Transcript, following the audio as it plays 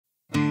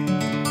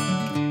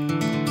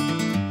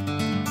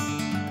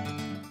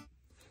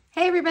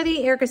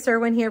everybody, Erica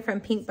Serwin here from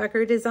Pink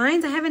Buckaroo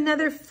Designs. I have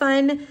another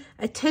fun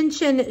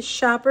attention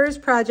shoppers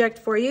project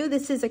for you.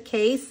 This is a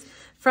case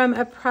from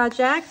a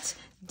project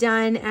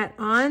done at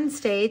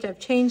OnStage. I've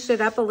changed it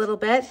up a little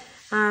bit.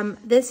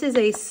 This is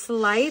a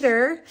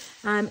slider,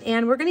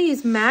 and we're going to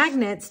use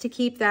magnets to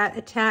keep that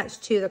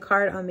attached to the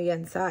card on the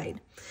inside.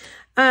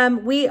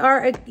 We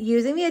are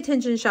using the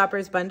Attention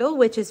Shoppers bundle,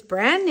 which is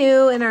brand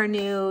new in our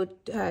new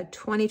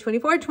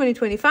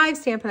 2024-2025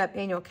 Stampin' Up!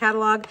 Annual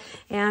Catalog,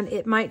 and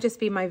it might just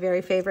be my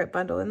very favorite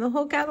bundle in the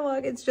whole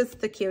catalog. It's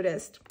just the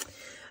cutest.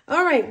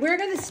 All right, we're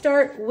going to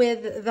start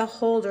with the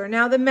holder.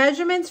 Now, the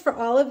measurements for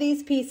all of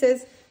these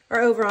pieces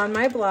are over on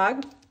my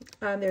blog.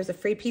 There's a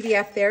free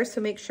PDF there, so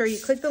make sure you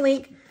click the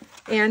link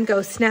and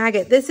go snag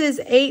it. This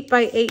is 8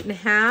 by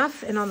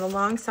 8.5, and on the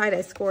long side,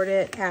 I scored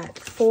it at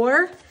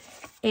 4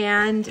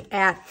 and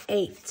at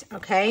 8,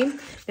 okay?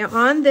 Now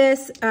on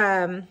this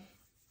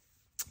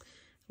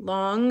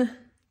long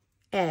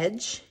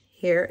edge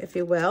here, if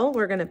you will,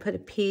 we're gonna put a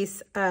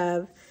piece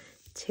of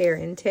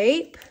tear-in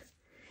tape.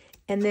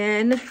 And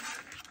then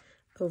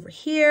over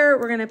here,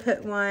 we're gonna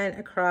put one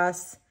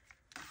across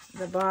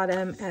the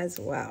bottom as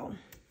well,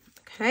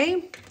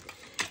 okay?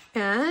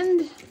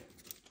 And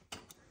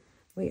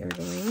we are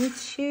going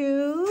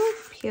to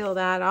peel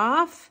that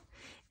off.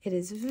 It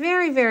is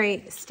very,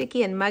 very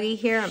sticky and muggy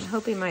here. I'm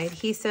hoping my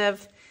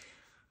adhesive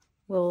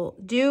will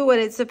do what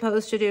it's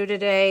supposed to do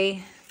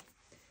today.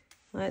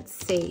 Let's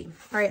see.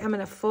 All right, I'm going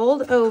to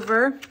fold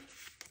over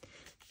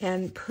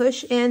and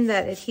push in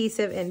that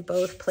adhesive in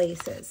both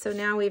places. So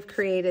now we've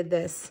created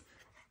this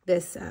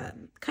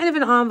kind of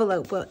an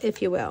envelope,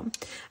 if you will.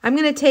 I'm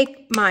going to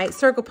take my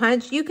circle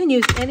punch. You can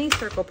use any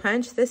circle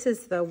punch. This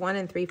is the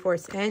 1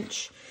 3/4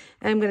 inch.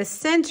 And I'm going to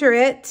center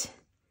it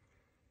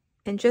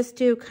and just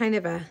do kind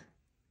of a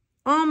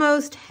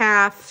almost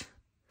half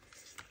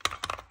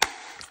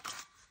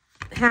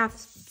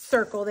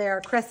circle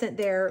there, crescent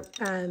there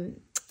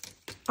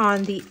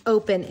on the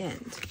open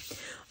end.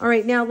 All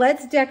right, now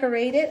let's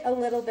decorate it a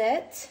little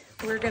bit.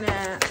 We're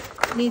gonna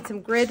need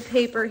some grid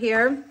paper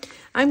here.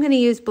 I'm gonna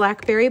use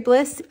Blackberry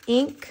Bliss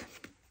ink.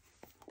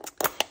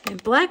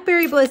 And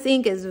Blackberry Bliss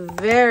ink is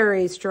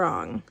very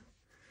strong.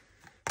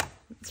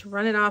 Let's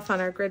run it off on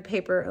our grid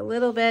paper a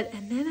little bit,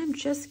 and then I'm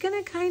just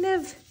gonna kind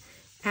of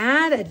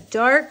add a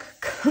dark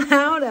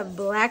cloud of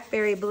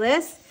Blackberry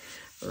Bliss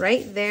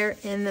right there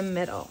in the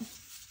middle,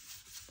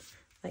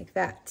 like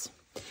that.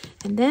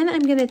 And then I'm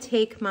gonna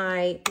take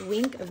my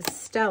Wink of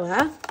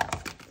Stella,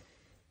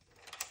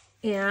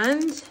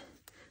 and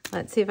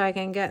let's see if I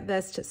can get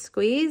this to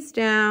squeeze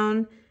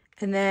down,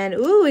 and then,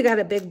 ooh, we got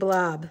a big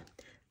blob.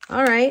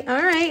 All right,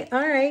 all right,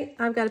 all right.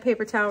 I've got a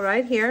paper towel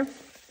right here.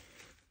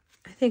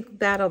 I think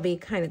that'll be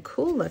kind of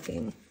cool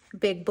looking.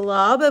 Big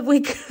blob of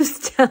Wink of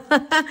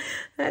Stella.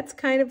 That's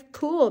kind of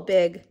cool,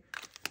 big,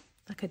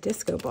 like a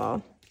disco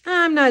ball.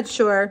 I'm not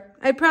sure.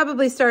 I'd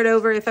probably start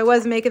over if I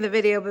was making the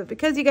video, but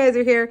because you guys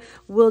are here,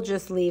 we'll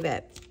just leave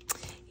it.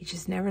 You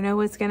just never know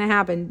what's gonna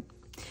happen.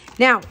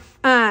 Now,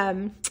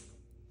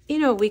 you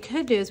know what we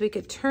could do is we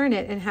could turn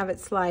it and have it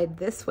slide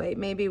this way.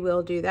 Maybe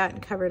we'll do that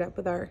and cover it up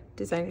with our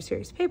Designer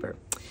Series paper.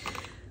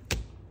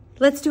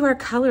 Let's do our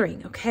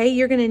coloring, okay?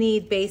 You're gonna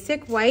need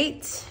basic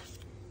white,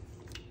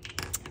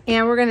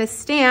 and we're gonna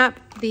stamp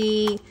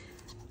the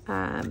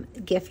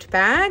gift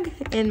bag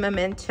in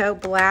Memento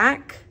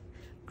Black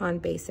on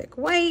basic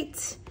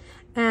white.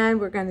 And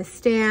we're gonna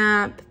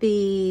stamp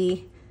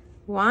the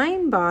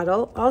wine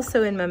bottle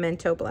also in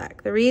Memento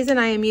Black. The reason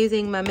I am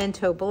using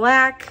Memento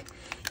Black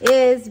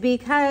is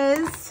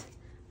because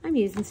I'm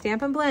using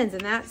Stampin' Blends,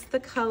 and that's the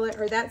color,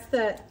 or that's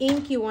the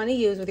ink you wanna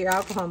use with your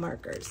alcohol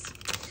markers.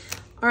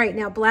 All right,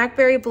 now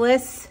Blackberry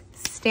Bliss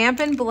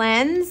Stampin'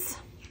 Blends.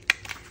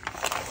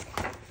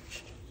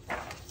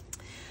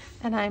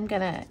 And I'm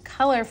gonna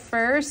color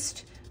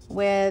first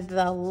with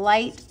the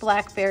light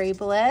Blackberry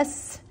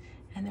Bliss,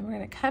 and then we're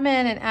gonna come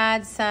in and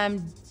add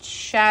some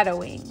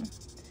shadowing.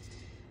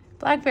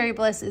 Blackberry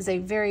Bliss is a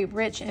very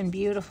rich and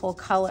beautiful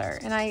color,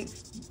 and I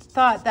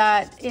thought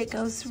that it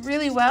goes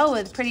really well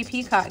with Pretty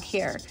Peacock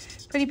here.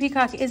 Pretty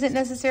Peacock isn't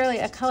necessarily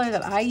a color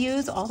that I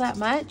use all that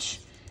much,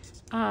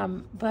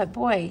 but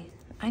boy,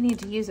 I need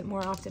to use it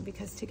more often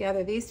because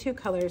together these two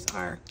colors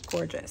are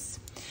gorgeous.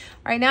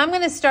 All right, now I'm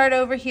gonna start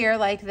over here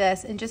like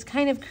this and just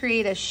kind of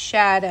create a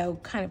shadow,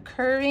 kind of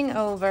curving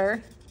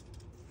over.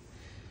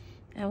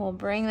 And we'll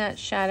bring that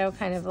shadow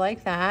kind of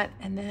like that,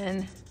 and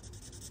then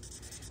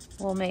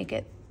we'll make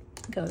it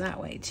go that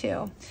way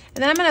too.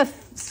 And then I'm gonna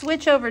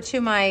switch over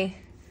to my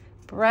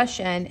brush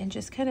end and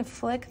just kind of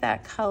flick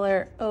that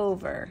color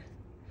over,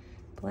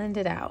 blend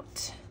it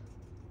out.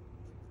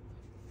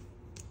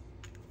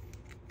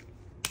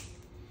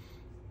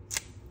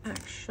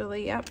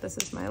 Actually, yep, this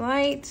is my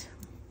light.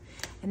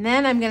 And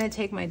then I'm gonna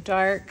take my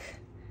dark,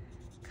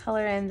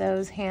 color in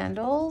those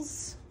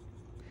handles.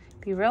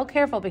 Be real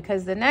careful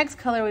because the next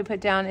color we put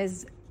down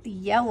is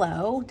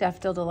yellow,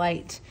 Daffodil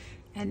Delight.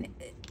 And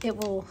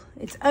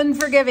it's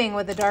unforgiving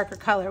with a darker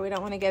color. We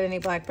don't wanna get any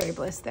Blackberry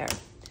Bliss there.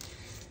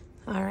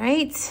 All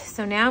right,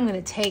 so now I'm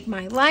gonna take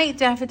my light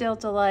Daffodil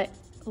Delight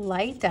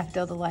light,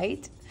 Daffodil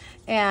Delight,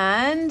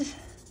 and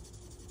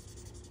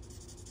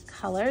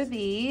color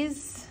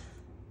these.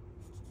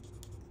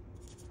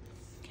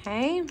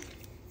 Okay.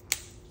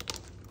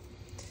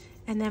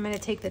 And then I'm going to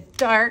take the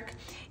dark,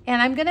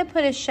 and I'm going to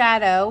put a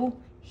shadow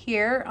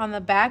here on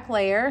the back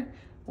layer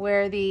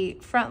where the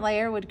front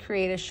layer would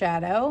create a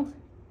shadow.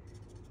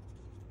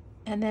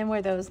 And then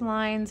where those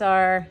lines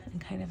are,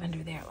 and kind of under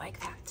there like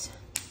that.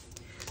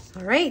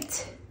 All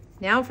right,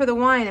 now for the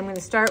wine, I'm going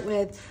to start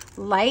with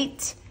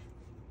light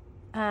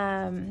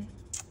Pretty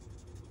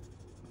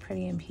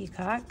in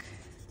Peacock.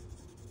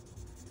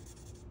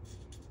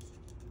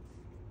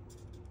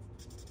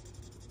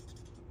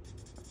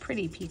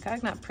 Pretty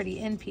Peacock, not Pretty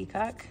in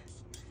Peacock.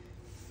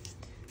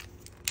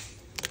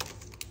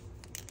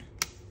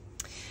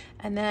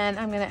 And then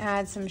I'm going to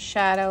add some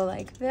shadow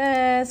like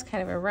this,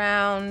 kind of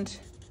around,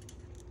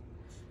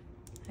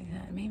 like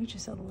that. Maybe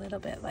just a little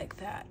bit like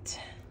that.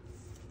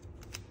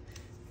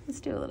 Let's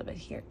do a little bit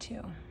here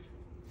too.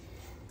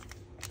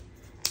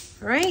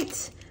 All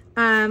right,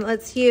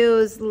 let's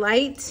use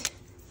light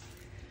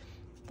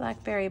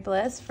Blackberry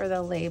Bliss for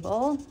the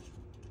label.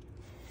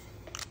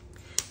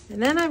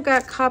 And then I've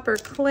got copper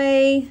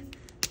clay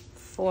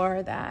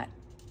for that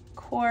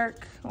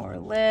cork or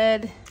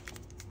lid.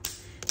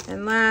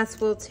 And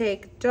last, we'll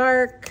take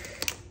dark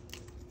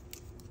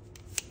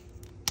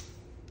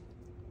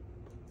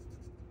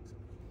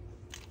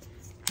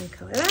and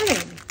color that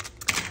in.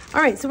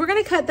 All right, so we're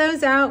gonna cut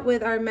those out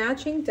with our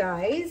matching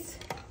dies.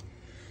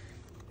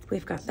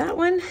 We've got that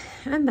one,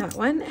 and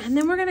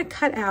then we're gonna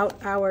cut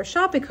out our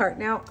shopping cart.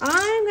 Now,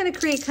 I'm gonna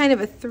create kind of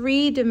a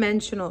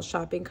 3-dimensional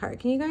shopping cart.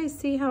 Can you guys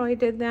see how I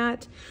did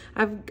that?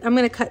 I'm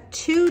gonna cut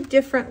 2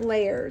 different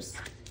layers.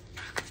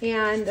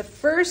 And the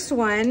first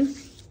one,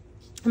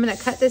 I'm gonna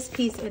cut this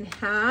piece in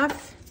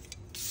half.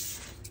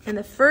 And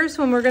the first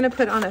one we're gonna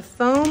put on a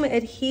foam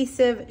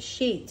adhesive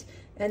sheet.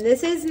 And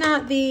this is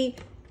not the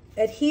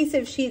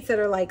adhesive sheets that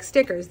are like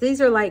stickers. These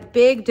are like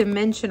big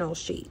dimensional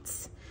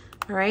sheets.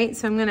 All right,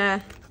 so I'm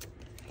gonna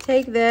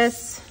take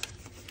this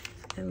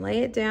and lay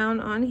it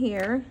down on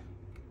here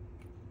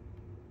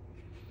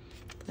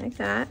like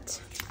that.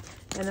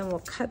 And then we'll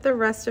cut the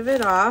rest of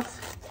it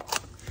off.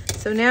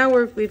 So now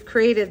we've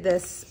created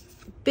this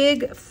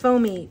big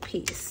foamy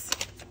piece.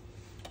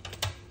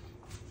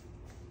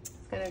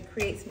 Going to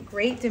create some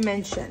great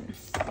dimension.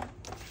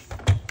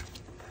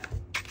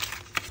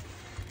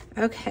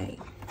 Okay,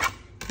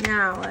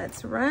 now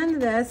let's run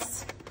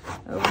this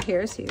over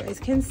here so you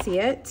guys can see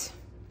it.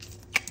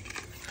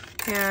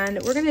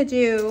 And we're going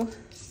to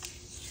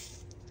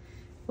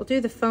we'll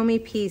do the foamy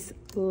piece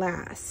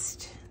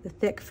last, the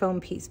thick foam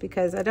piece,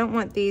 because I don't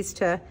want these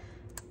to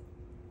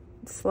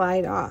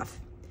slide off.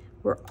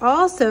 We're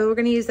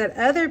going to use that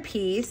other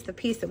piece, the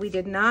piece that we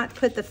did not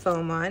put the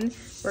foam on.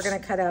 We're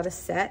going to cut out a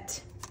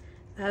set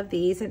of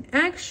these, and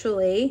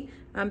actually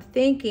I'm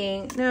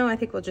thinking, no, I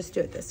think we'll just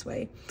do it this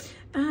way.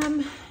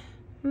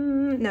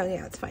 No,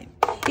 yeah, it's fine.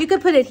 You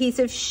could put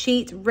adhesive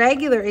sheets,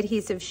 regular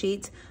adhesive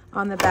sheets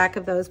on the back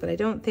of those, but I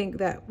don't think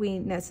that we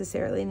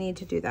necessarily need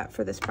to do that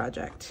for this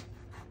project.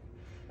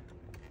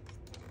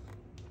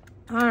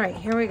 All right,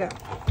 here we go.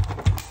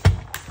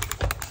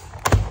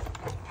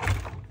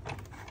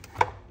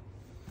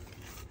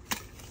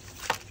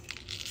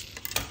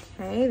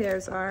 Okay,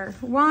 there's our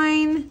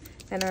wine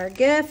and our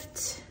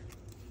gift.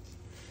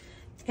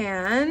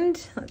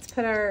 And let's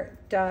put our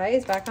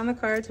dies back on the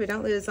cards so we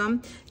don't lose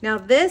them. Now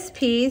this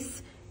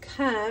piece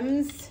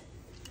comes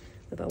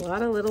with a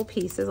lot of little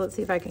pieces. Let's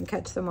see if I can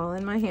catch them all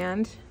in my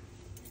hand.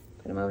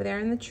 Put them over there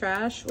in the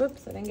trash.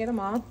 Whoops, I didn't get them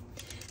all.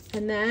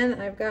 And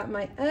then I've got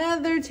my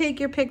other take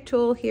your pick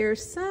tool here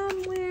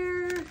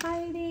somewhere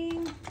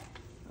hiding.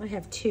 I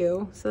have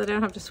 2 so that I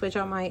don't have to switch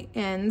out my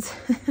ends.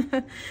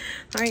 All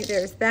right,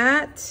 there's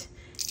that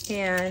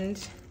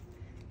and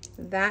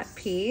that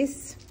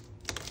piece.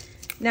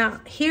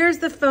 Now, here's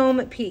the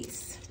foam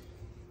piece.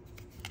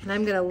 And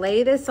I'm gonna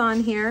lay this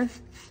on here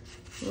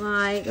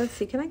like, let's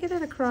see, can I get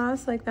it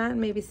across like that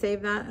and maybe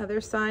save that other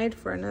side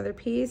for another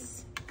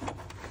piece?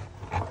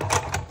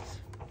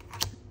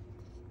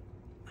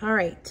 All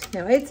right,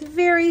 now it's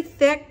very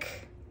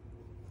thick.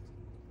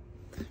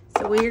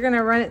 So we're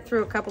gonna run it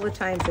through a couple of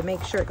times to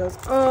make sure it goes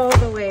all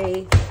the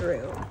way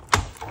through.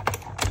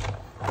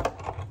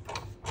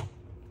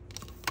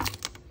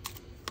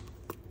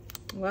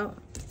 Well,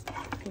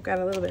 we've got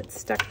a little bit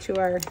stuck to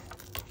our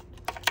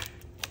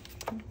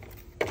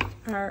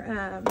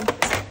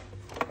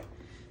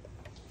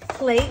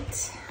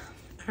plate.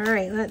 All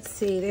right, let's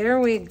see, there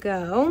we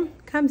go.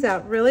 Comes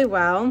out really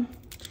well.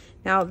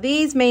 Now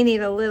these may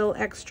need a little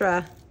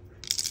extra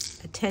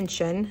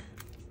attention.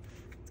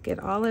 Let's get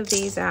all of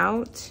these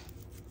out.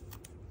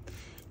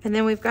 And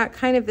then we've got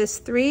kind of this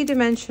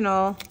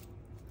 3-dimensional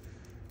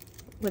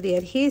with the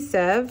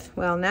adhesive.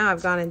 Well, now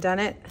I've gone and done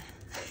it.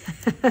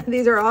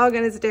 These are all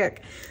gonna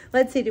stick.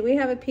 Let's see, do we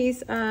have a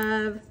piece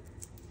of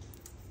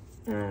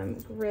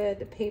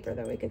grid paper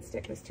that we could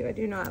stick this to? I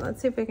do not.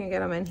 Let's see if we can get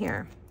them in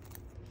here.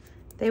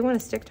 They want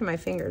to stick to my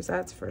fingers,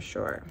 that's for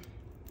sure.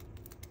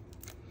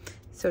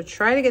 So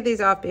try to get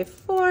these off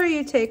before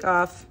you take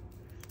off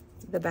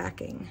the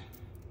backing.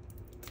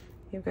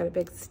 You've got a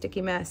big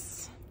sticky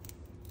mess.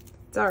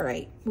 It's all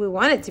right. We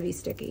want it to be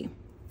sticky.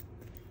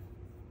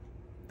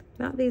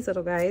 Not these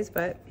little guys,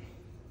 but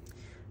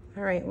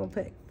all right, we'll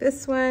put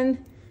this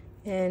one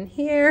in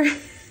here.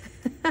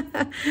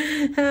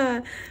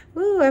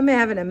 Ooh, I'm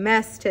having a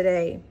mess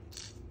today.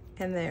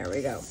 And there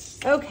we go.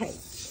 Okay,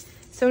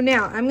 so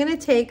now I'm gonna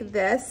take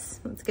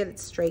this, let's get it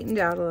straightened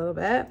out a little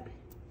bit.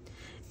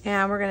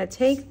 And we're gonna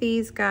take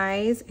these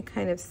guys and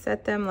kind of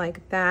set them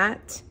like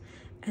that.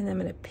 And I'm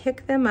gonna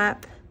pick them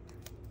up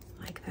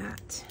like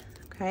that,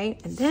 okay?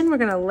 And then we're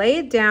gonna lay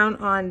it down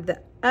on the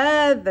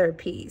other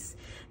piece.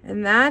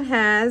 And that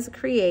has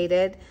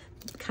created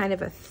kind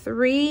of a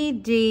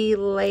 3D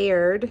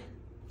layered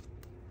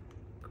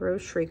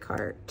grocery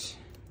cart.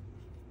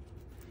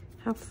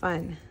 How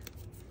fun.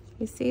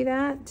 You see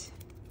that?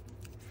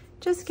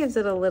 Just gives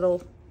it a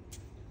little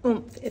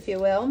oomph, if you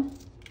will.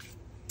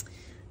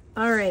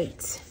 All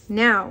right,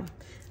 now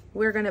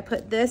we're gonna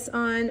put this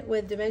on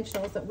with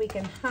dimensionals that we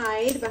can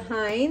hide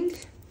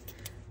behind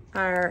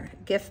our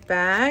gift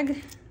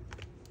bag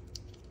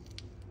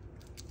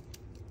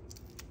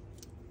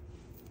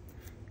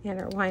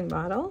and our wine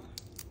bottle.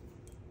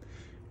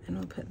 And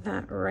we'll put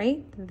that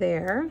right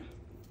there.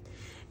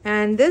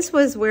 And this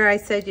was where I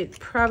said you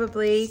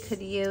probably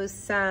could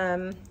use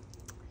an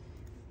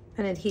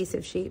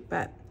adhesive sheet,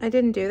 but I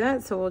didn't do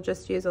that, so we'll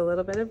just use a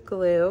little bit of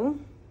glue.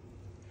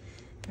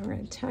 And we're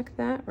gonna tuck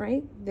that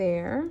right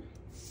there.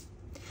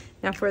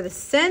 Now for the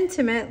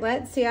sentiment,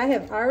 let's see, I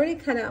have already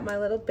cut out my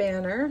little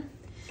banner.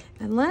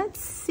 And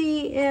let's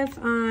see if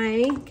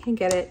I can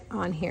get it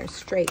on here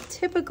straight.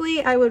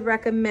 Typically, I would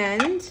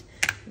recommend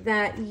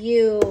that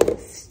you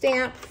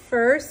stamp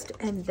first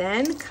and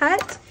then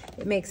cut.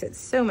 It makes it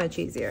so much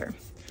easier.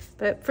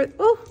 But for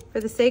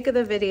the sake of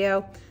the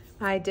video,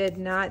 I did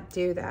not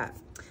do that.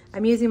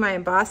 I'm using my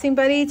embossing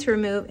buddy to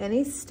remove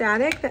any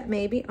static that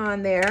may be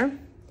on there.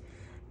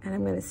 And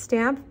I'm gonna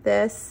stamp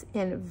this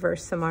in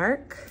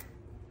Versamark.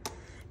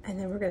 And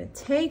then we're gonna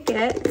take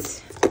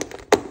it.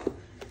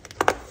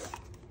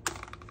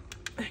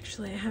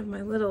 Actually, I have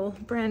my little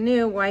brand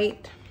new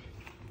white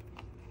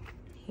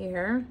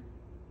here.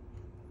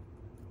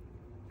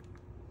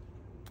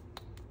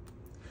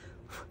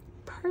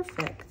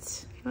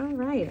 Perfect. All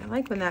right, I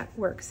like when that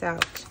works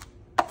out.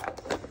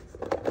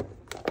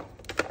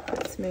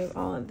 Let's move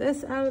all of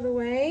this out of the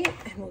way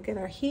and we'll get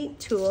our heat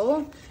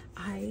tool.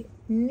 I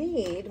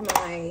need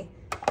my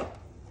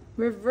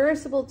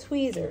reversible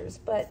tweezers,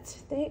 but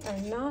they are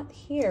not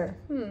here.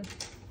 I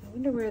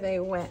wonder where they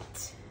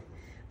went.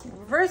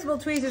 Reversible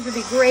tweezers would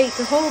be great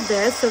to hold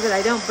this so that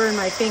I don't burn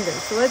my fingers.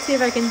 So let's see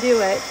if I can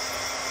do it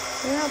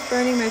without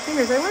burning my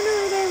fingers. I wonder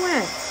where they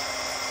went.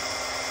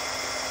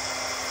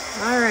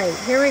 All right,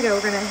 here we go.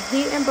 We're gonna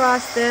heat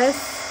emboss this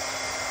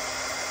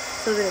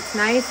so that it's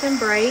nice and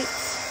bright.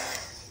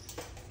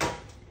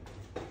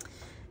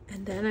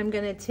 And then I'm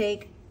gonna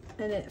take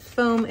a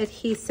foam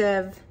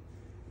adhesive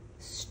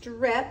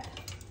strip.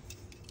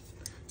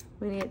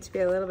 We need it to be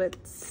a little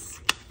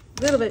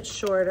bit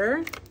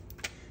shorter.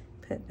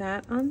 Put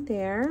that on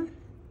there.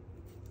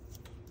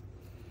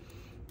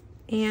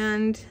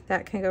 And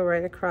that can go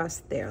right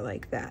across there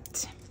like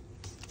that.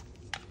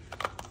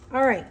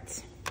 All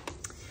right.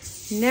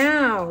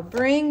 Now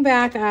bring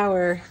back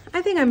I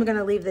think I'm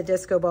gonna leave the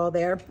disco ball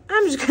there.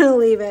 I'm just gonna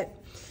leave it.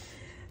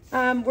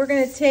 We're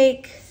gonna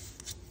take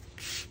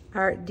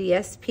our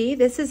DSP.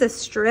 This is a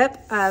strip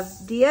of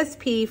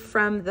DSP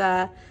from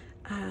the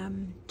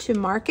To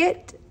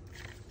Market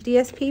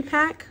DSP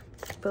pack.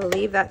 I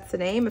believe that's the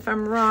name. If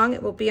I'm wrong,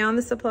 it will be on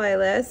the supply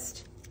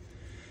list.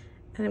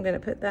 And I'm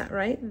gonna put that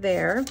right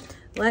there.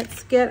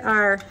 Let's get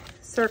our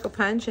circle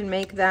punch and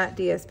make that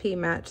DSP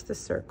match the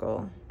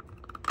circle.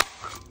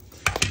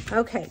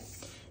 Okay,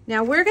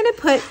 now we're gonna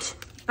put,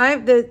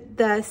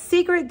 the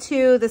secret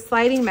to the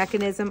sliding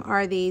mechanism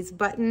are these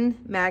button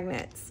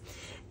magnets.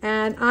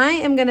 And I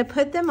am gonna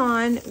put them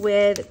on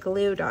with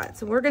glue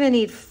dots. We're gonna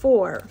need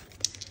 4.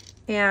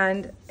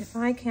 And if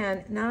I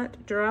can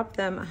not drop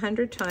them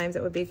 100 times,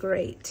 it would be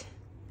great.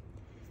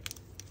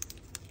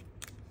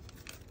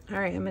 All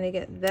right, I'm gonna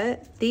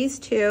get these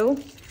 2.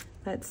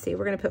 Let's see,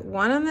 we're gonna put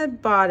 1 on the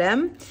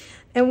bottom.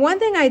 And one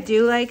thing I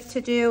do like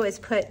to do is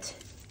put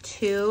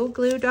 2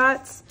 glue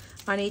dots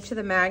on each of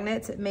the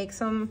magnets. It makes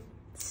them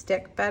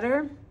stick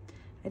better.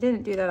 I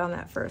didn't do that on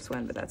that first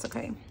one, but that's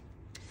okay.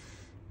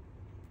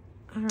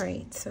 All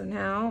right, so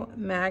now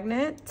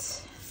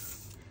magnet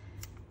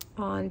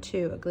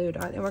onto a glue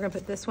dot. And we're gonna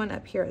put this one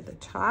up here at the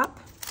top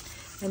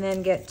and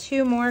then get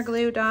 2 more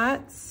glue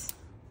dots.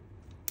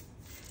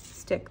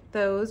 Stick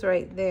those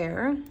right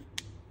there.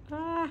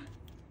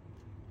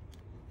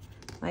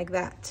 Like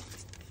that.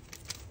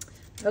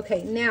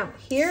 Okay, now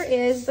here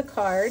is the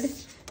card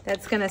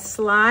that's gonna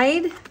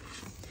slide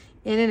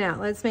in and out.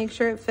 Let's make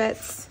sure it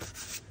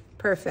fits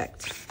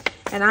perfect.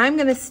 And I'm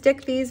gonna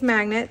stick these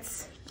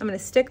magnets, I'm gonna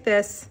stick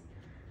this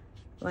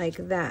like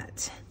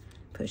that.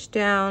 Push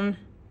down,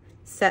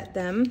 set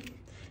them.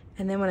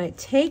 And then when I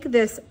take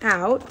this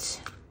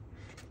out,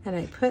 and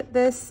I put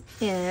this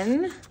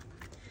in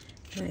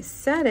and I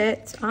set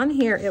it on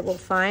here. It will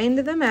find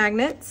the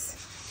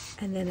magnets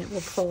and then it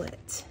will pull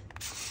it.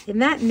 Isn't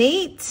that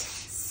neat?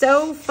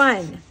 So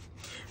fun.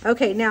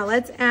 Okay, now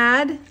let's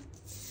add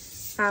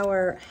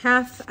our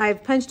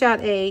I've punched out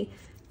a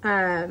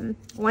 1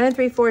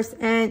 3/4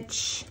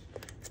 inch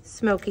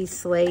smoky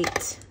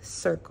slate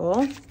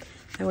circle,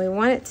 and we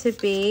want it to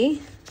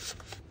be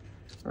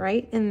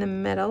right in the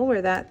middle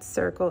where that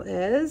circle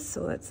is.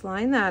 So let's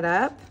line that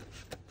up.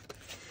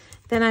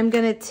 Then I'm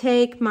gonna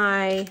take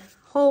my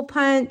hole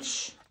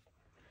punch.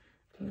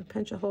 I'm gonna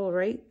punch a hole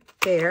right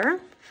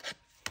there.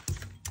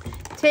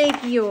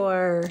 Take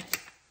your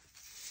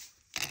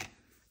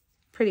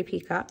Pretty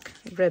Peacock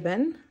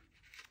ribbon,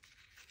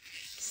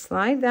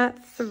 slide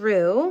that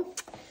through,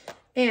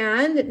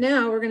 and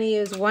now we're gonna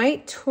use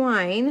white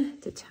twine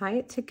to tie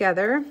it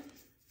together.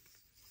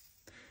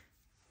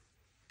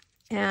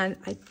 And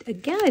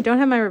again, I don't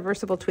have my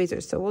reversible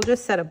tweezers, so we'll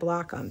just set a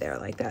block on there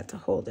like that to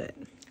hold it.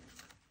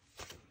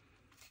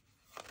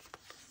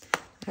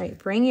 All right,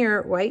 bring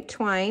your white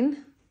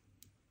twine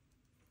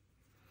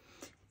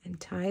and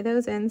tie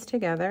those ends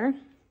together.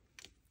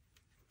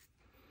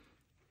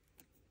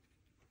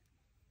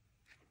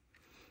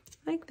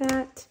 Like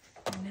that.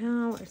 And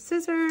now our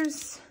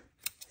scissors,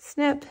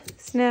 snip,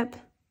 snip,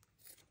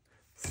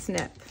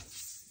 snip.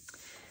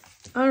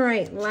 All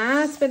right,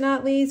 last but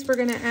not least, we're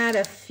gonna add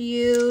a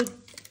few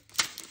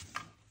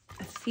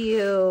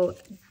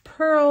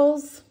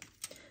pearls.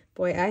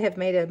 Boy, I have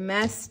made a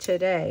mess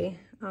today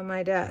on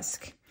my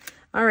desk.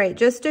 All right,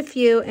 just a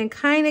few, and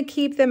kind of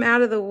keep them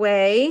out of the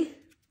way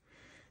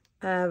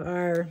of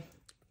our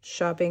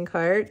shopping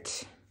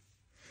cart.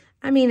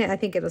 I mean, I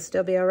think it'll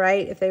still be all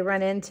right if they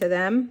run into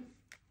them.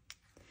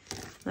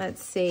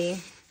 Let's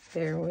see.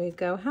 There we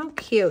go. How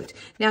cute.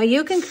 Now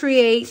you can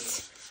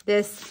create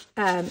this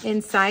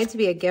inside to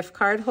be a gift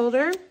card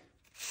holder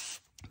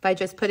by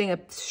just putting a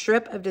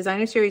strip of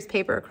Designer Series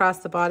paper across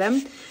the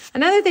bottom.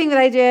 Another thing that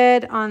I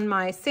did on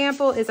my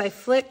sample is I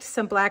flicked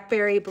some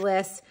Blackberry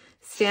Bliss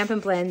Stampin'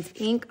 Blends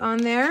ink on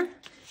there.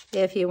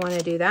 If you want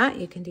to do that,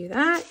 you can do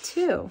that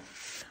too.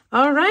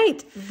 All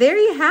right, there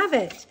you have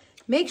it.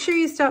 Make sure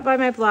you stop by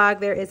my blog.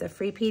 There is a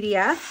free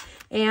PDF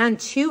and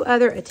 2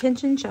 other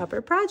Attention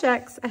Shopper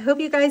projects. I hope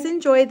you guys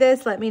enjoyed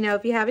this. Let me know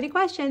if you have any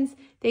questions.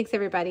 Thanks,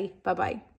 everybody. Bye-bye.